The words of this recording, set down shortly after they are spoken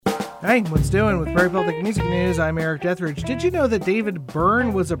Hey, what's doing with Prairie Public Music News? I'm Eric Deathridge. Did you know that David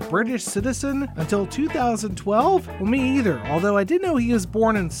Byrne was a British citizen until 2012? Well, me either, although I did know he was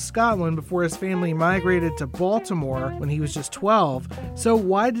born in Scotland before his family migrated to Baltimore when he was just 12. So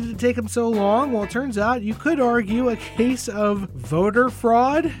why did it take him so long? Well, it turns out you could argue a case of voter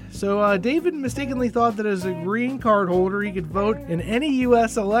fraud. So David mistakenly thought that as a green card holder he could vote in any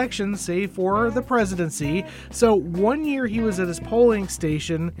U.S. election save for the presidency. So 1 year he was at his polling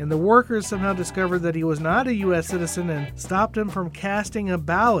station and the workers somehow discovered that he was not a U.S. citizen and stopped him from casting a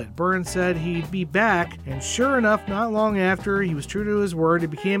ballot. Byrne said he'd be back, and sure enough, not long after, he was true to his word. He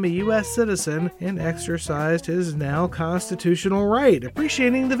became a U.S. citizen and exercised his now constitutional right.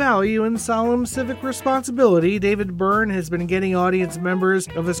 Appreciating the value and solemn civic responsibility, David Byrne has been getting audience members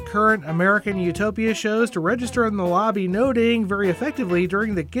of his current American Utopia shows to register in the lobby, noting very effectively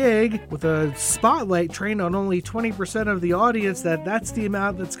during the gig, with a spotlight trained on only 20% of the audience, that's the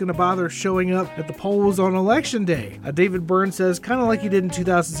amount that's going to bother showing up at the polls on election day. David Byrne says, kind of like he did in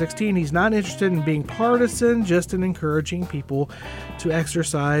 2016, he's not interested in being partisan, just in encouraging people to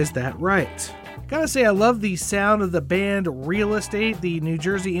exercise that right. Gotta say, I love the sound of the band Real Estate, the New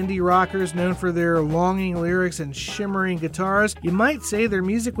Jersey indie rockers known for their longing lyrics and shimmering guitars. You might say their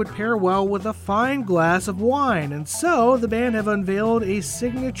music would pair well with a fine glass of wine, and so the band have unveiled a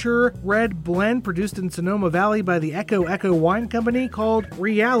signature red blend produced in Sonoma Valley by the Echo Wine Company called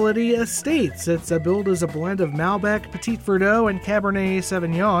Reality Estates. It's billed as a blend of Malbec, Petit Verdot, and Cabernet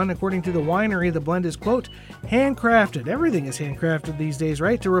Sauvignon. According to the winery, the blend is, quote, handcrafted. Everything is handcrafted these days,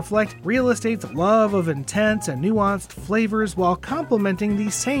 right? To reflect Real Estate's love of intense and nuanced flavors while complementing the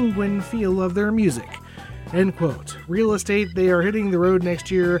sanguine feel of their music. End quote. Real Estate, they are hitting the road next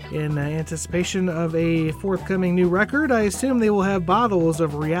year in anticipation of a forthcoming new record. I assume they will have bottles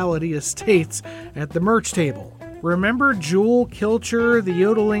of Reality Estates at the merch table. Remember Jewel Kilcher, the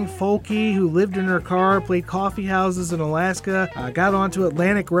yodeling folkie who lived in her car, played coffee houses in Alaska, got onto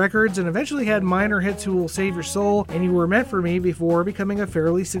Atlantic Records, and eventually had minor hits Who Will Save Your Soul and You Were Meant for Me before becoming a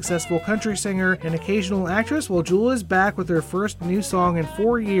fairly successful country singer and occasional actress? Well, Jewel is back with her first new song in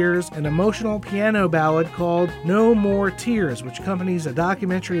 4 years, an emotional piano ballad called No More Tears, which accompanies a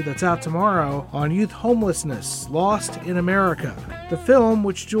documentary that's out tomorrow on youth homelessness, Lost in America. The film,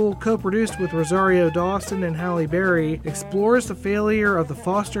 which Jewel co-produced with Rosario, Dawson, and Halle, Barre, explores the failure of the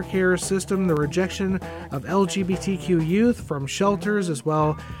foster care system, the rejection of LGBTQ youth from shelters, as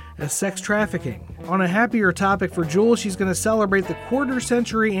well as sex trafficking. On a happier topic for Jewel, she's going to celebrate the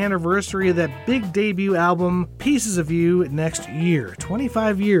quarter-century anniversary of that big debut album, Pieces of You, next year.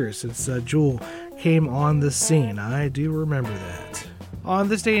 25 years since Jewel came on the scene. I do remember that. On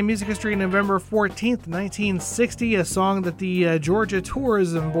this day in music history, November 14th, 1960, a song that the Georgia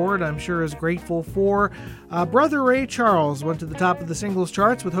Tourism Board, I'm sure, is grateful for. Brother Ray Charles went to the top of the singles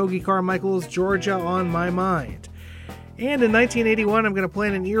charts with Hoagy Carmichael's Georgia on My Mind. And in 1981, I'm going to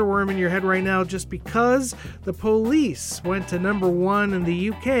plant an earworm in your head right now just because The Police went to number 1 in the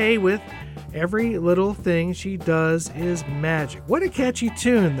UK with Every Little Thing She Does Is Magic. What a catchy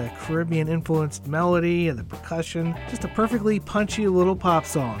tune, the Caribbean-influenced melody and the percussion. Just a perfectly punchy little pop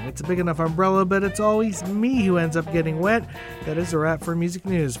song. It's a big enough umbrella, but it's always me who ends up getting wet. That is a wrap for Music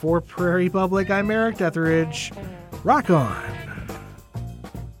News. For Prairie Public, I'm Eric Deathridge. Rock on!